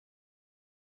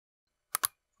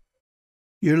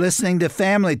You're listening to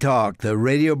Family Talk, the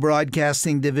radio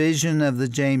broadcasting division of the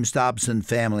James Dobson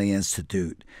Family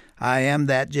Institute. I am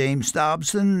that James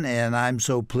Dobson, and I'm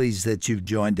so pleased that you've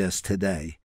joined us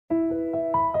today.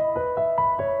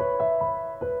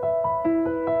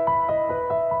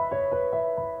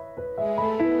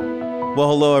 Well,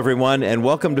 hello, everyone, and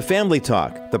welcome to Family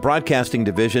Talk, the broadcasting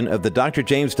division of the Dr.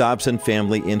 James Dobson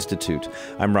Family Institute.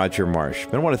 I'm Roger Marsh,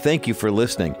 and I want to thank you for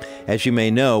listening. As you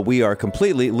may know, we are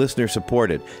completely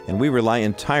listener-supported, and we rely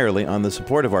entirely on the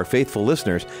support of our faithful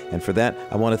listeners, and for that,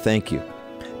 I want to thank you.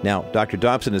 Now, Dr.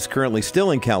 Dobson is currently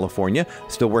still in California,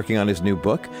 still working on his new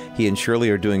book. He and Shirley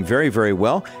are doing very, very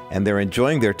well, and they're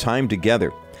enjoying their time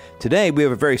together. Today, we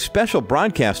have a very special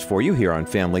broadcast for you here on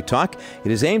Family Talk.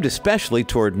 It is aimed especially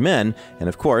toward men and,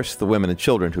 of course, the women and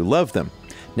children who love them.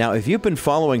 Now, if you've been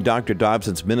following Dr.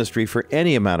 Dobson's ministry for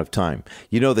any amount of time,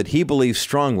 you know that he believes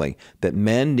strongly that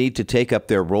men need to take up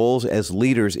their roles as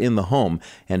leaders in the home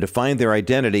and to find their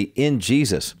identity in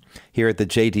Jesus. Here at the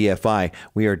JDFI,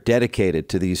 we are dedicated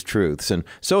to these truths, and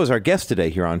so is our guest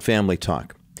today here on Family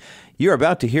Talk. You're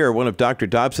about to hear one of Dr.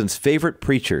 Dobson's favorite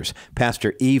preachers,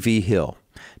 Pastor E.V. Hill.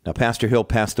 Now, Pastor Hill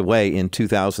passed away in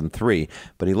 2003,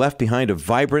 but he left behind a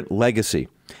vibrant legacy.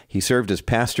 He served as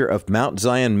pastor of Mount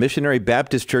Zion Missionary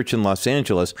Baptist Church in Los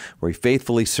Angeles, where he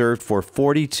faithfully served for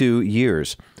 42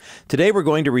 years. Today, we're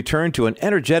going to return to an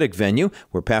energetic venue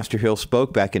where Pastor Hill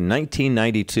spoke back in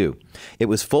 1992. It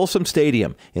was Folsom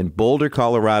Stadium in Boulder,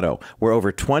 Colorado, where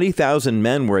over 20,000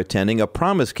 men were attending a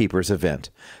Promise Keepers event.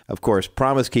 Of course,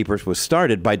 Promise Keepers was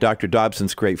started by Dr.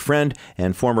 Dobson's great friend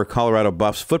and former Colorado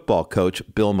Buffs football coach,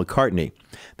 Bill McCartney.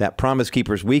 That Promise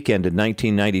Keepers weekend in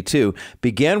 1992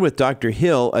 began with Dr.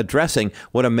 Hill addressing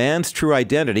what a man's true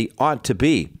identity ought to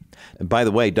be. And by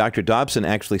the way, Dr. Dobson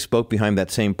actually spoke behind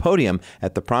that same podium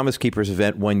at the Promise Keepers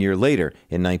event 1 year later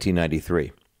in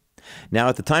 1993. Now,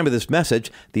 at the time of this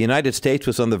message, the United States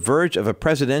was on the verge of a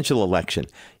presidential election.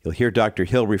 You'll hear Dr.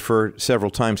 Hill refer several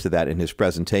times to that in his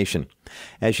presentation.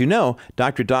 As you know,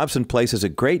 Dr. Dobson places a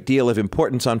great deal of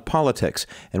importance on politics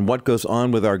and what goes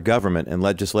on with our government and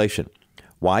legislation.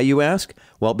 Why, you ask?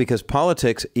 Well, because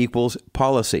politics equals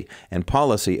policy, and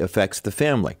policy affects the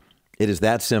family. It is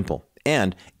that simple,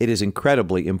 and it is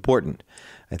incredibly important.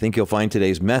 I think you'll find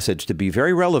today's message to be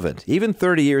very relevant, even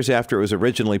 30 years after it was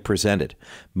originally presented.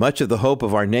 Much of the hope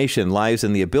of our nation lies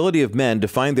in the ability of men to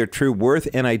find their true worth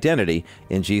and identity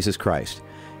in Jesus Christ.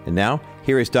 And now,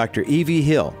 here is Dr. E.V.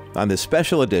 Hill on this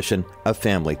special edition of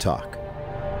Family Talk.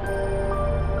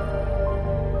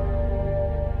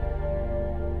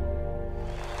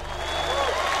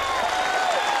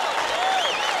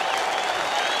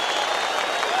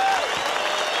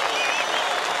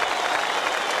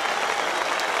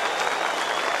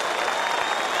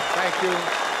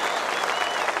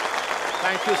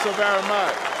 Thank you so very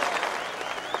much.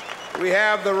 We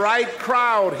have the right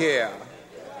crowd here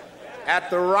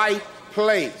at the right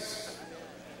place.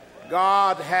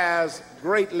 God has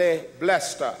greatly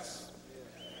blessed us.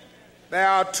 There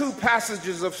are two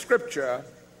passages of Scripture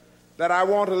that I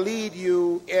want to lead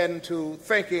you into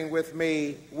thinking with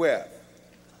me with.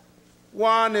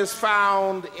 One is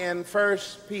found in 1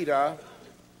 Peter,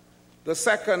 the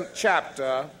 2nd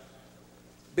chapter,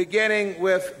 beginning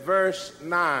with verse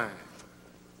 9.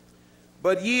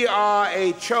 But ye are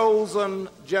a chosen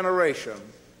generation,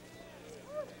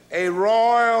 a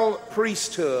royal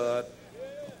priesthood,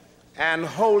 and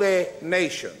holy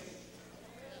nation,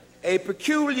 a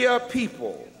peculiar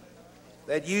people,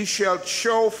 that ye shall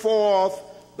show forth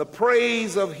the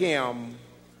praise of him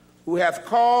who hath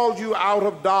called you out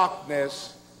of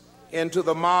darkness into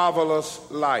the marvelous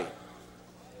light,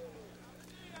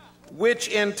 which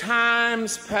in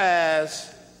times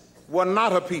past were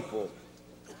not a people,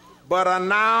 but are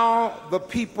now the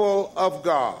people of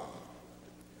God,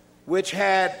 which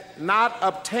had not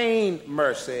obtained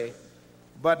mercy,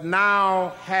 but now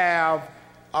have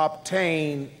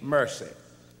obtained mercy.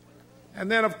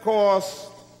 And then, of course,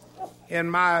 in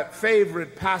my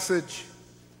favorite passage,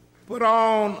 put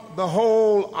on the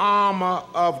whole armor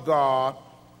of God,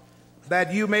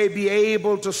 that you may be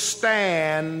able to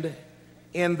stand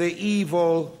in the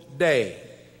evil day.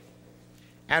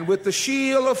 And with the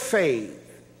shield of faith,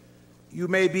 you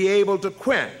may be able to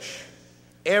quench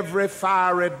every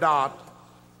fiery dart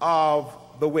of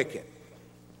the wicked.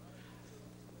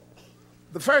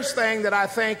 The first thing that I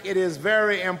think it is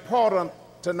very important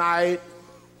tonight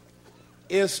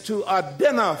is to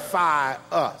identify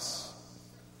us.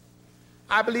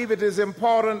 I believe it is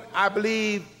important. I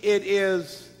believe it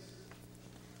is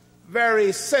very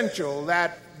essential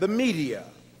that the media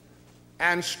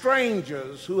and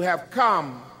strangers who have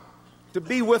come to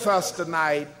be with us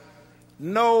tonight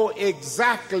know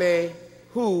exactly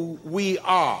who we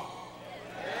are.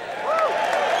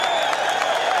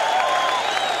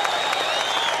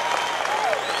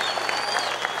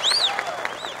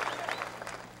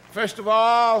 First of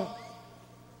all,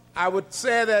 I would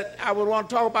say that I would want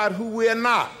to talk about who we are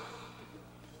not.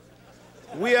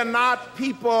 We are not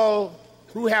people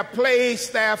who have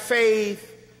placed their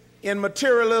faith in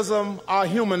materialism or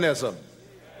humanism.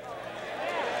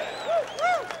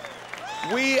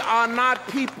 We are not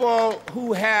people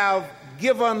who have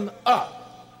given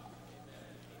up.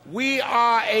 We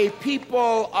are a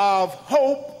people of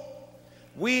hope.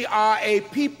 We are a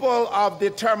people of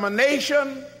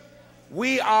determination.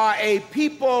 We are a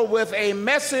people with a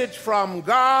message from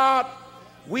God.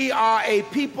 We are a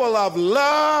people of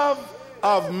love,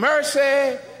 of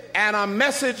mercy, and a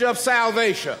message of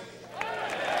salvation.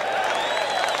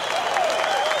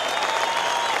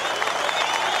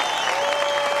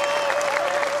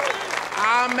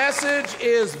 Our message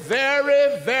is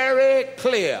very, very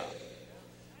clear.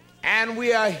 And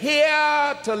we are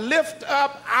here to lift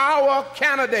up our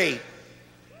candidate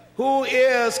who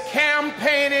is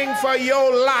campaigning for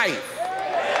your life.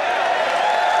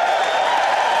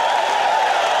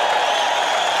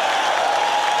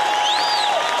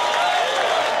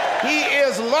 He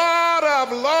is Lord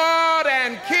of Lords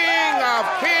and King of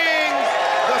Kings,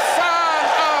 the Son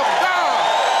of God.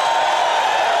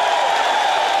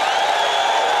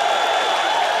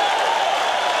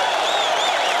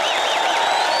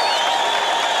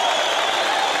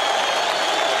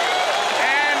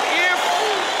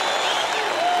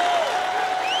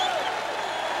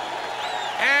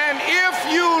 And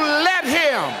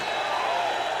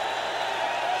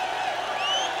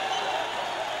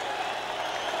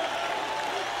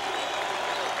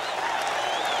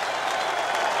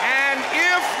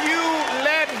if you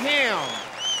let him,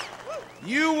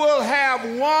 you will have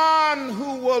one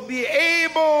who will be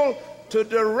able to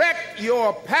direct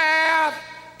your path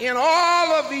in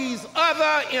all of these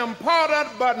other important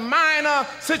but minor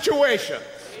situations.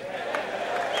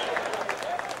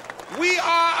 We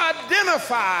are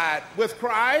identified with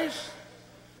Christ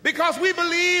because we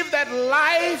believe that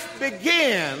life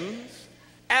begins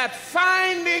at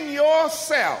finding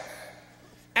yourself,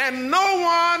 and no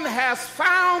one has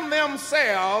found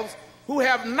themselves who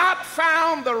have not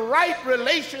found the right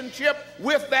relationship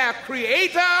with their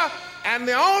Creator. And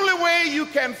the only way you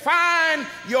can find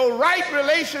your right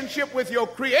relationship with your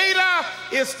Creator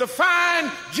is to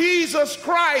find Jesus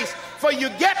Christ, for you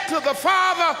get to the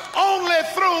Father only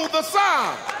through the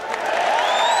Son.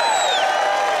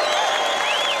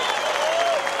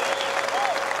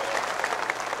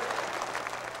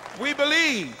 We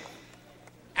believe,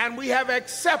 and we have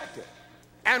accepted,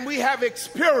 and we have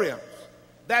experienced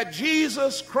that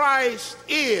Jesus Christ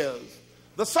is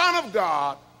the Son of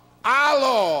God, our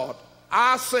Lord,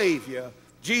 our Savior,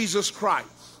 Jesus Christ.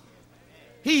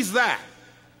 He's that.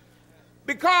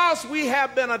 Because we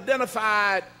have been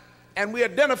identified and we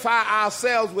identify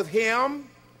ourselves with him,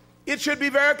 it should be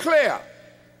very clear.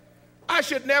 I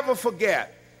should never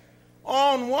forget,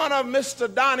 on one of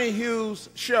Mr. Donahue's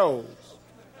shows,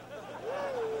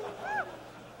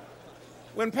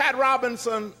 when Pat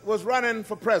Robinson was running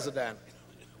for president,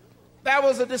 there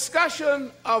was a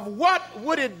discussion of what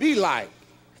would it be like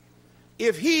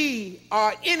if he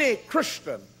or any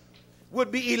Christian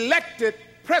would be elected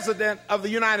president of the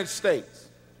United States.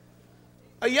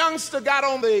 A youngster got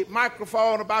on the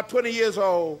microphone, about 20 years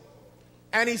old,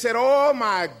 and he said, "Oh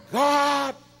my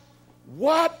God,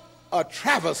 what a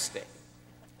travesty.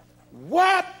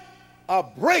 What a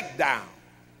breakdown.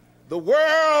 The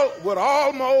world would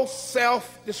almost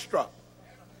self-destruct."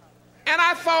 And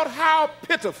I thought how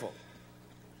pitiful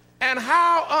and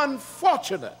how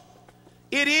unfortunate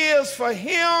it is for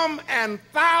him and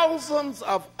thousands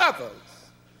of others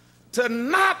to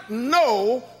not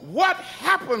know what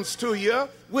happens to you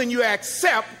when you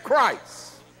accept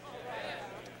Christ.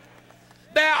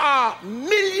 There are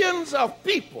millions of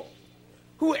people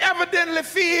who evidently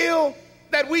feel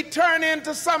that we turn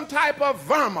into some type of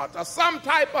vermin or some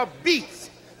type of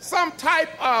beast, some type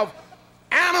of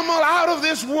animal out of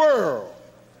this world.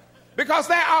 Because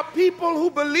there are people who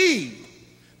believe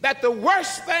that the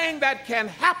worst thing that can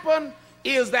happen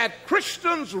is that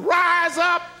Christians rise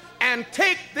up and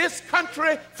take this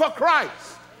country for Christ.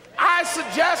 I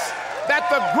suggest that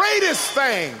the greatest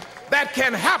thing that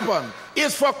can happen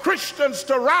is for Christians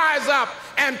to rise up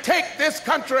and take this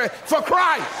country for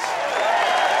Christ.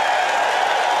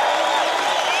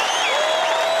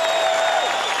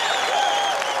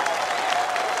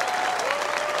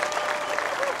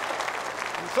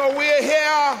 So we're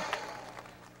here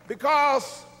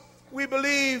because we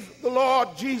believe the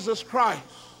Lord Jesus Christ.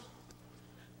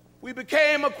 We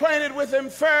became acquainted with him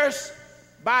first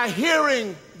by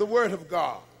hearing the word of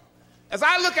God. As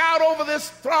I look out over this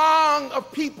throng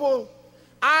of people,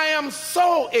 I am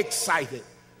so excited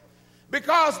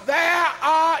because there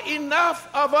are enough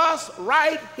of us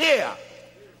right here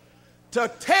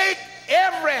to take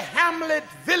every hamlet,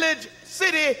 village,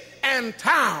 city, and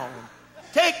town,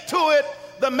 take to it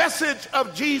the message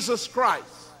of Jesus Christ.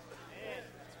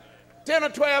 10 or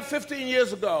 12, 15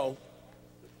 years ago,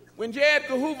 when J.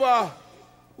 Edgar Hoover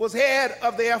was head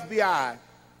of the FBI,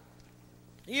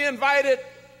 he invited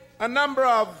a number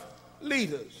of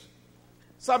leaders,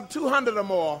 some 200 or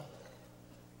more,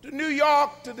 to New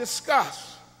York to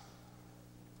discuss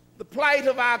the plight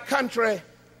of our country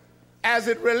as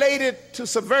it related to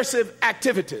subversive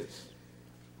activities.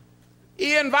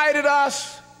 He invited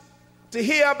us to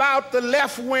hear about the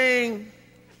left wing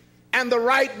and the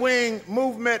right wing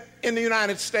movement in the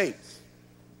United States.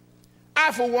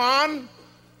 I, for one,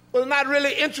 was not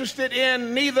really interested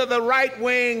in neither the right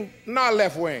wing nor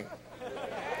left wing.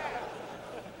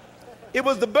 It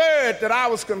was the bird that I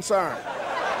was concerned.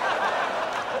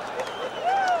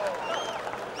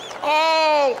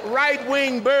 All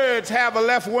right-wing birds have a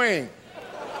left wing.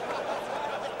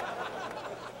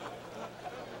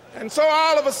 And so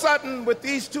all of a sudden, with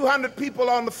these 200 people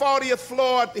on the 40th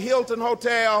floor at the Hilton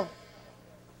Hotel,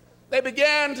 they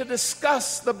began to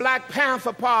discuss the Black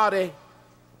Panther Party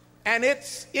and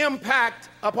its impact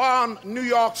upon New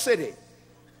York City.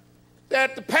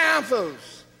 That the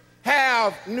Panthers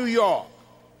have New York.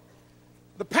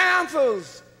 The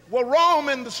Panthers were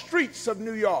roaming the streets of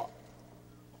New York.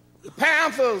 The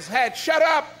Panthers had shut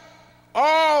up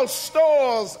all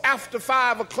stores after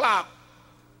 5 o'clock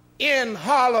in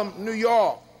Harlem, New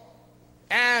York,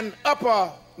 and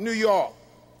Upper New York.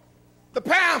 The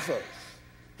Panthers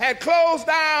had closed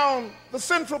down the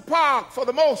Central Park for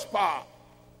the most part.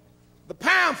 The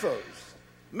Panthers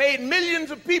made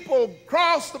millions of people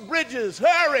cross the bridges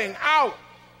hurrying out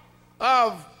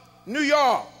of New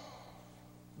York.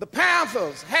 The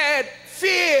Panthers had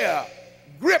fear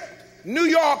gripped New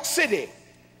York City.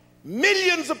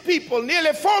 Millions of people,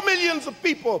 nearly 4 million of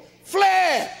people,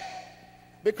 fled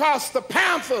because the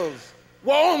Panthers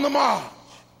were on the march.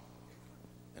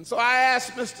 And so I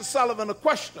asked Mr. Sullivan a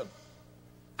question.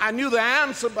 I knew the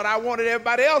answer, but I wanted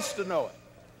everybody else to know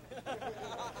it.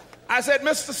 I said,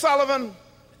 Mr. Sullivan,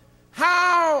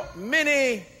 how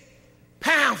many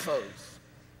Panthers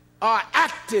are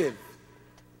active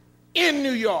in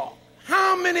New York?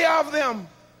 How many of them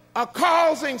are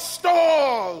causing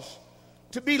stores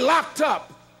to be locked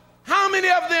up? How many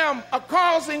of them are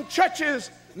causing churches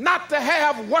not to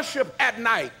have worship at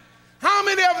night? How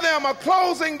many of them are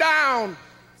closing down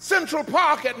Central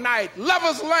Park at night,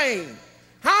 Lover's Lane?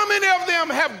 How many of them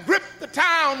have gripped the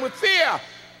town with fear?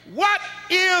 What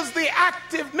is the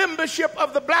active membership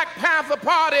of the Black Panther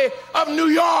Party of New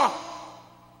York?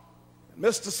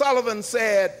 Mr. Sullivan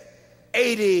said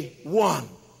 81.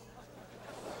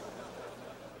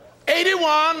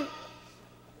 81,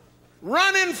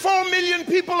 running 4 million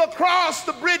people across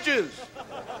the bridges.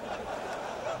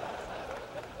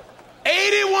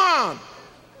 81,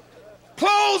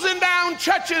 closing down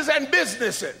churches and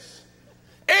businesses.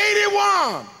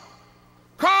 81,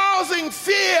 causing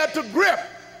fear to grip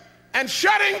and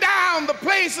shutting down the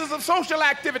places of social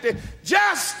activity.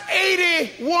 Just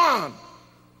 81.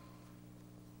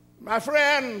 My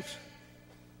friends,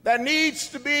 there needs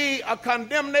to be a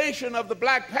condemnation of the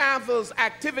Black Panthers'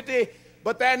 activity,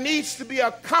 but there needs to be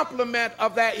a compliment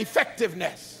of their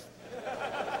effectiveness.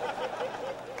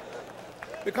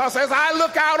 Because as I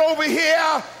look out over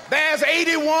here, there's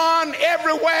 81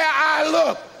 everywhere I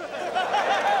look.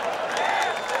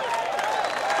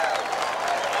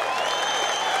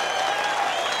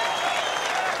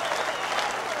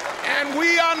 And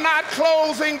we are not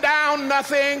closing down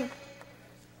nothing.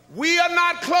 We are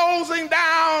not closing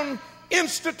down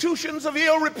institutions of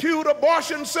ill repute,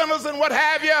 abortion centers and what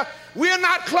have you. We are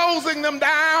not closing them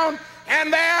down.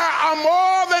 And there are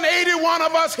more than 81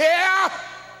 of us here.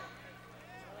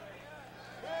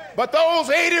 But those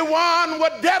 81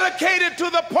 were dedicated to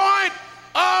the point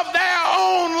of their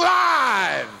own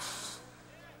lives.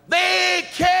 They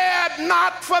cared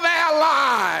not for their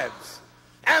lives.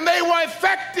 And they were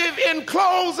effective in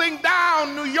closing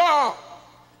down New York.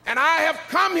 And I have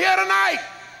come here tonight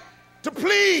to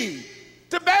plead,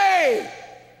 to beg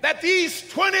that these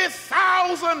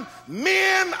 20,000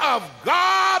 men of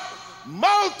God,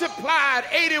 multiplied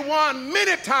 81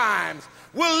 many times,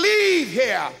 will leave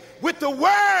here with the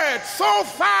word so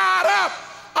fired up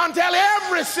until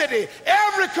every city,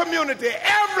 every community,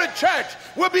 every church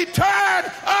will be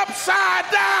turned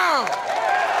upside down.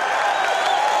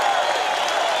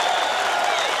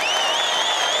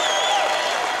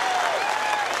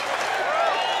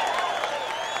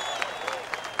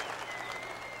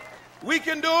 We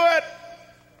can do it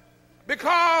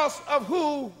because of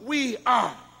who we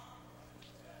are.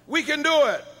 We can do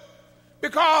it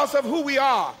because of who we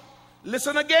are.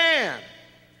 Listen again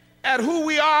at who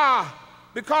we are,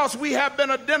 because we have been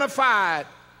identified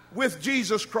with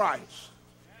Jesus Christ.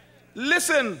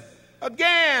 Listen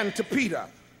again to Peter,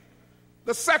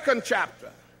 the 2nd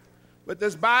chapter, with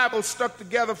this Bible stuck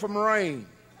together from rain.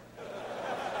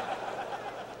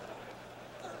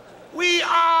 We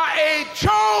are a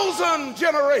chosen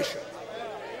generation.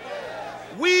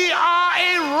 We are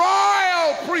a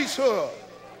royal priesthood.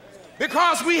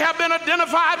 Because we have been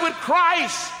identified with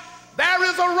Christ, there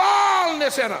is a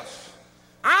royalness in us.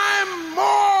 I'm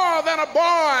more than a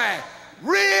boy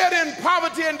reared in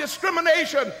poverty and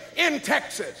discrimination in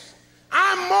Texas.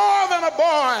 I'm more than a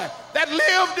boy that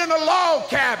lived in a log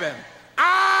cabin.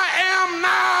 I am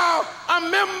now a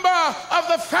member of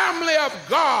the family of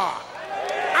God.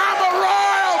 I'm a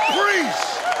royal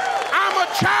priest. I'm a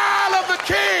child of the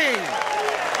King.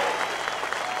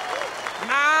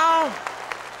 Now,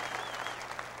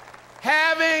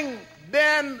 having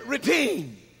been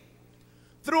redeemed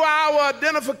through our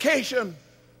identification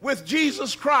with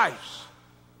Jesus Christ,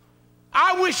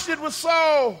 I wished it was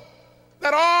so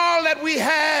that all that we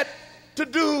had to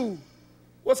do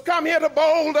was come here to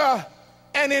Boulder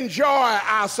and enjoy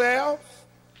ourselves.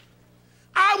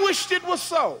 I wished it was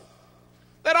so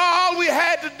that all we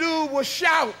had to do was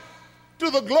shout to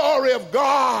the glory of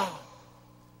God.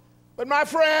 But my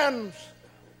friends,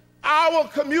 our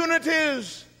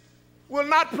communities will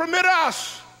not permit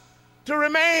us to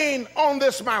remain on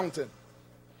this mountain.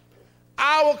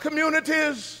 Our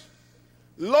communities,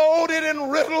 loaded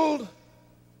and riddled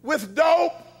with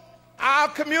dope, our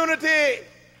community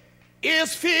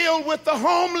is filled with the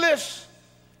homeless,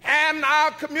 and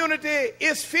our community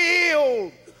is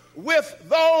filled with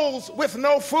those with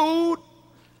no food.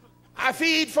 I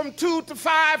feed from 2,000 to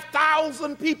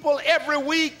 5,000 people every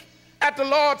week at the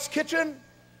Lord's Kitchen,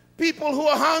 people who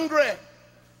are hungry.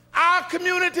 Our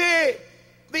community,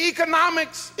 the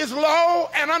economics is low,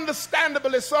 and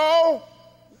understandably so.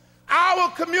 Our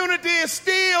community is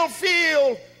still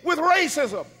filled with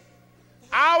racism.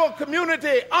 Our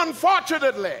community,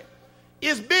 unfortunately,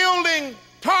 is building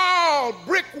tall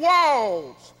brick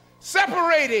walls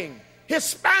separating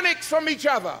Hispanics from each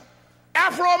other,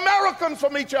 Afro-Americans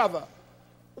from each other,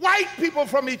 white people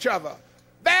from each other.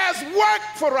 There's work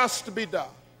for us to be done.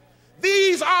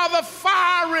 These are the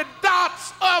fiery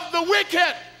dots of the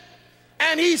wicked,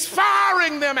 and he's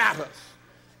firing them at us.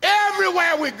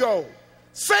 Everywhere we go,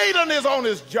 Satan is on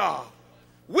his job.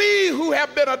 We who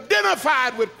have been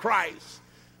identified with Christ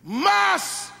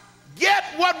must get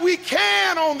what we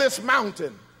can on this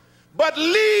mountain, but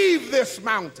leave this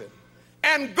mountain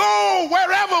and go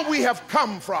wherever we have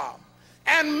come from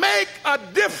and make a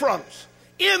difference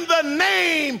in the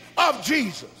name of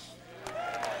Jesus.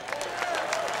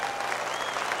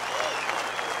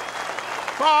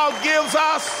 Paul gives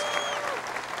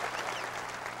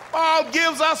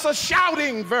us a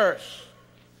shouting verse.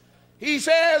 He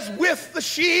says, with the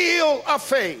shield of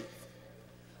faith,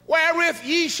 wherewith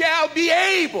ye shall be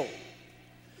able.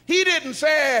 He didn't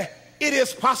say it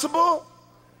is possible.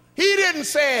 He didn't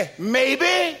say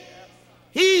maybe.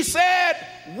 He said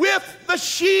with the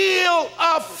shield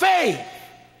of faith,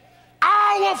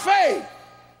 our faith,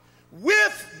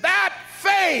 with that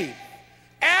faith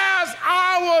as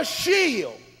our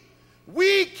shield,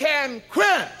 we can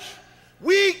quench,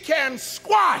 we can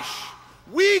squash,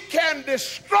 we can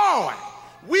destroy,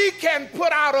 we can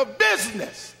put out of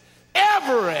business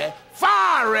every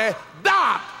fiery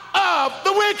dot of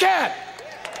the wicked.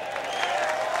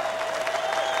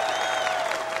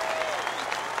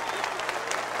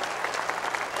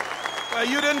 Well,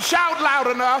 you didn't shout loud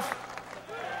enough.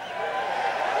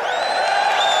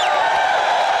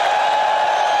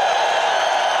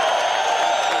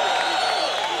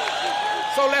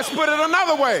 So let's put it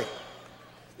another way.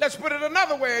 Let's put it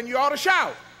another way, and you ought to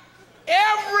shout.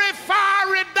 Every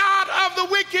fiery dot of the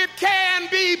wicked can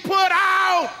be put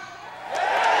out.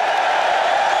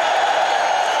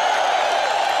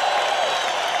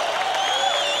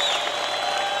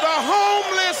 The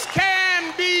homeless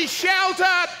can be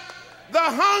sheltered. The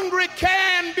hungry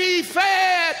can be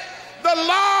fed. The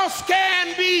lost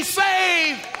can be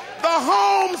saved. The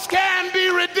homes can be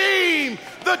redeemed.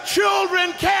 The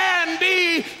children can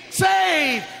be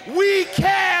saved. We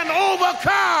can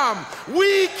overcome.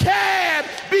 We can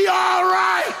be all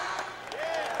right.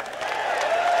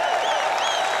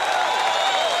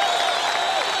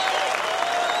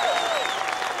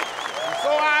 And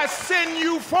so I send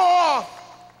you forth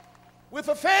with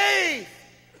a faith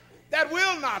that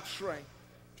will not shrink,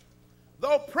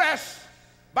 though pressed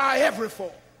by every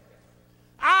foe.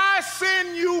 I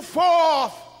send you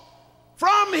forth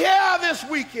from here this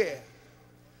weekend,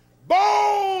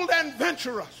 bold and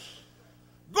venturous.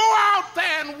 Go out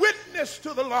there and witness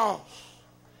to the lost.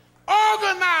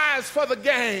 Organize for the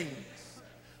gangs.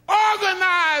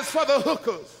 Organize for the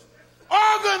hookers.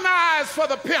 Organize for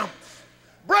the pimps.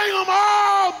 Bring them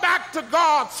all back to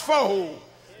God's fold.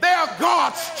 They are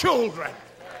God's children.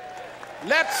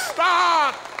 Let's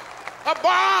start a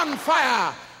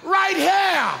bonfire right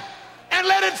here and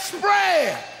let it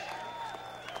spread.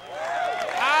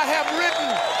 I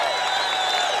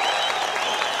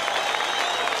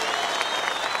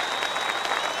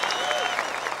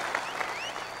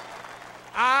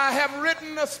have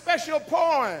written a special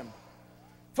poem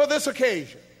for this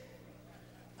occasion.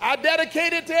 I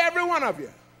dedicate it to every one of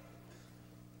you.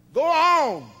 Go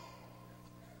on.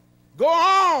 Go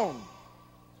on.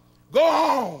 Go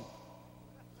on.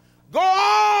 Go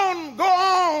on. Go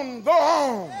on. Go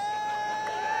on.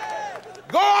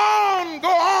 Go on, go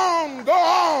on, go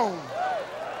on.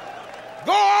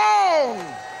 Go on,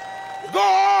 go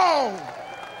on,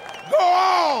 go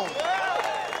on.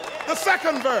 The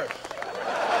second verse.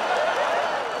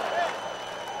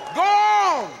 Go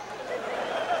on,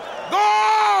 go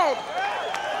on,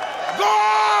 go on, go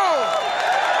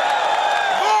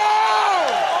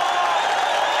on,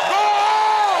 go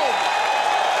on,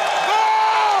 go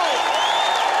on.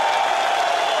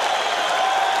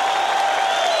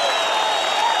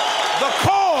 The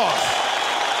chorus.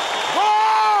 Go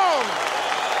on.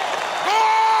 Go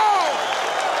on.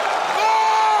 Go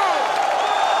on.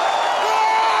 Go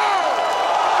on.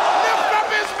 Lift up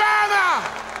his banner.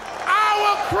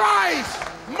 Our Christ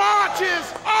marches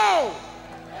on.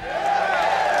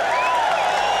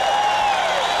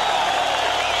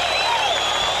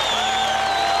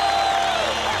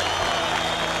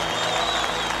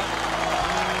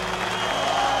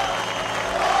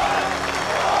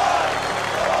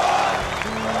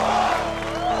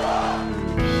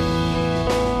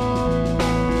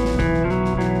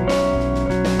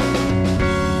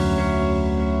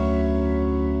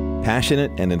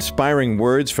 Passionate and inspiring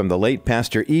words from the late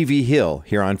Pastor E.V. Hill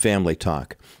here on Family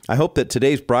Talk. I hope that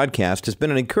today's broadcast has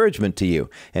been an encouragement to you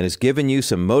and has given you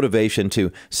some motivation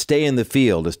to stay in the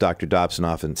field, as Dr. Dobson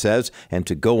often says, and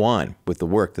to go on with the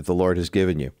work that the Lord has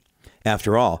given you.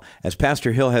 After all, as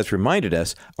Pastor Hill has reminded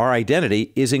us, our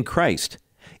identity is in Christ.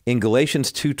 In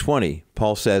Galatians 2:20,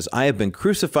 Paul says, I have been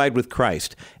crucified with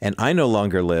Christ, and I no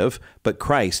longer live, but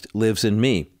Christ lives in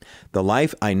me. The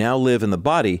life I now live in the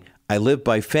body, I live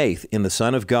by faith in the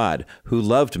Son of God, who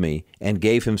loved me and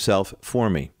gave himself for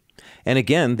me. And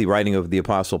again, the writing of the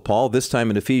Apostle Paul, this time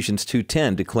in Ephesians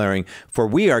 2:10, declaring, For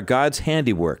we are God's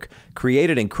handiwork,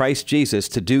 created in Christ Jesus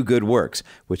to do good works,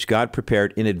 which God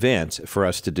prepared in advance for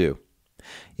us to do.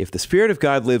 If the Spirit of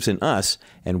God lives in us,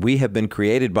 and we have been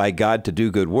created by God to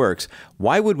do good works,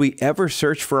 why would we ever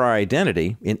search for our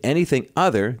identity in anything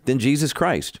other than Jesus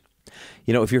Christ?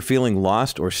 You know, if you're feeling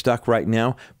lost or stuck right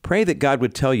now, pray that God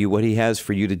would tell you what he has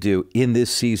for you to do in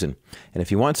this season. And if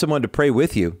you want someone to pray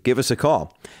with you, give us a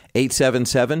call,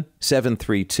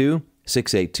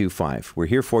 877-732-6825. We're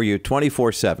here for you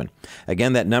 24/7.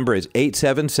 Again, that number is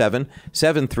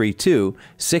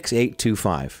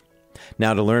 877-732-6825.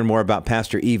 Now, to learn more about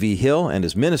Pastor E.V. Hill and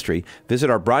his ministry, visit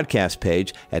our broadcast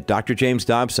page at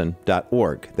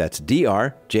drjamesdobson.org. That's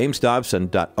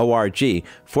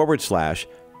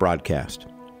drjamesdobson.org/broadcast.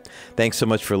 Thanks so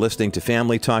much for listening to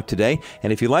Family Talk today.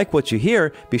 And if you like what you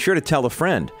hear, be sure to tell a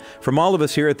friend. From all of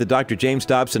us here at the Dr. James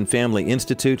Dobson Family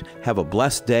Institute, have a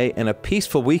blessed day and a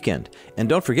peaceful weekend. And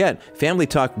don't forget, Family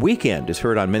Talk Weekend is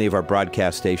heard on many of our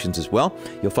broadcast stations as well.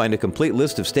 You'll find a complete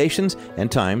list of stations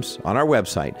and times on our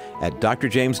website at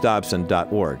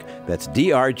drjamesdobson.org. That's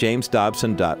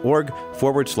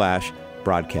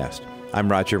drjamesdobson.org/broadcast.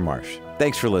 I'm Roger Marsh.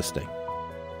 Thanks for listening.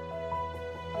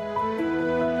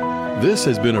 This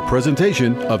has been a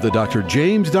presentation of the Dr.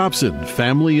 James Dobson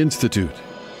Family Institute.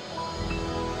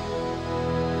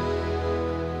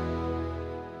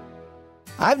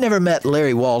 I've never met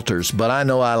Larry Walters, but I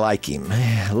know I like him.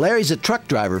 Larry's a truck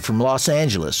driver from Los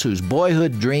Angeles whose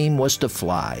boyhood dream was to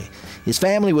fly. His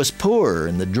family was poor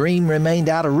and the dream remained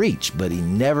out of reach, but he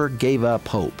never gave up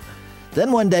hope.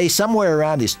 Then one day, somewhere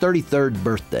around his 33rd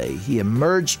birthday, he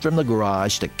emerged from the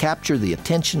garage to capture the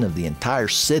attention of the entire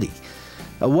city.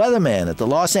 A weatherman at the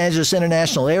Los Angeles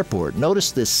International Airport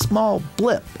noticed this small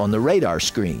blip on the radar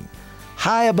screen.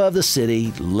 High above the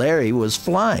city, Larry was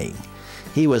flying.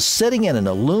 He was sitting in an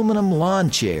aluminum lawn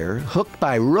chair hooked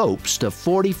by ropes to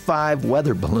 45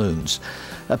 weather balloons.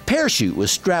 A parachute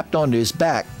was strapped onto his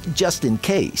back just in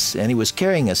case, and he was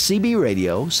carrying a CB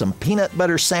radio, some peanut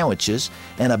butter sandwiches,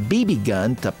 and a BB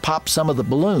gun to pop some of the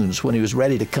balloons when he was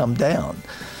ready to come down.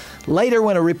 Later,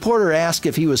 when a reporter asked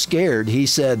if he was scared, he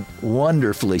said,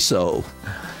 "Wonderfully so."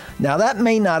 Now, that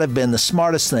may not have been the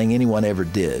smartest thing anyone ever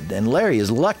did, and Larry is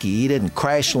lucky he didn't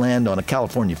crash land on a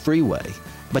California freeway.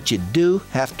 But you do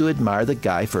have to admire the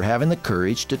guy for having the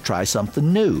courage to try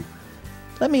something new.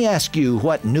 Let me ask you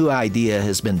what new idea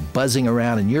has been buzzing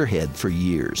around in your head for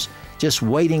years, just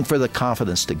waiting for the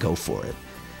confidence to go for it.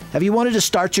 Have you wanted to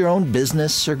start your own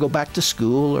business or go back to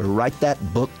school or write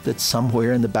that book that's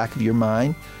somewhere in the back of your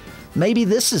mind? Maybe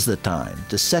this is the time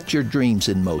to set your dreams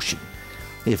in motion.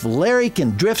 If Larry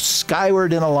can drift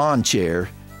skyward in a lawn chair,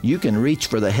 you can reach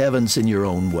for the heavens in your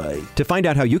own way. To find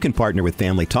out how you can partner with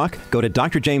Family Talk, go to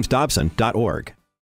drjamesdobson.org.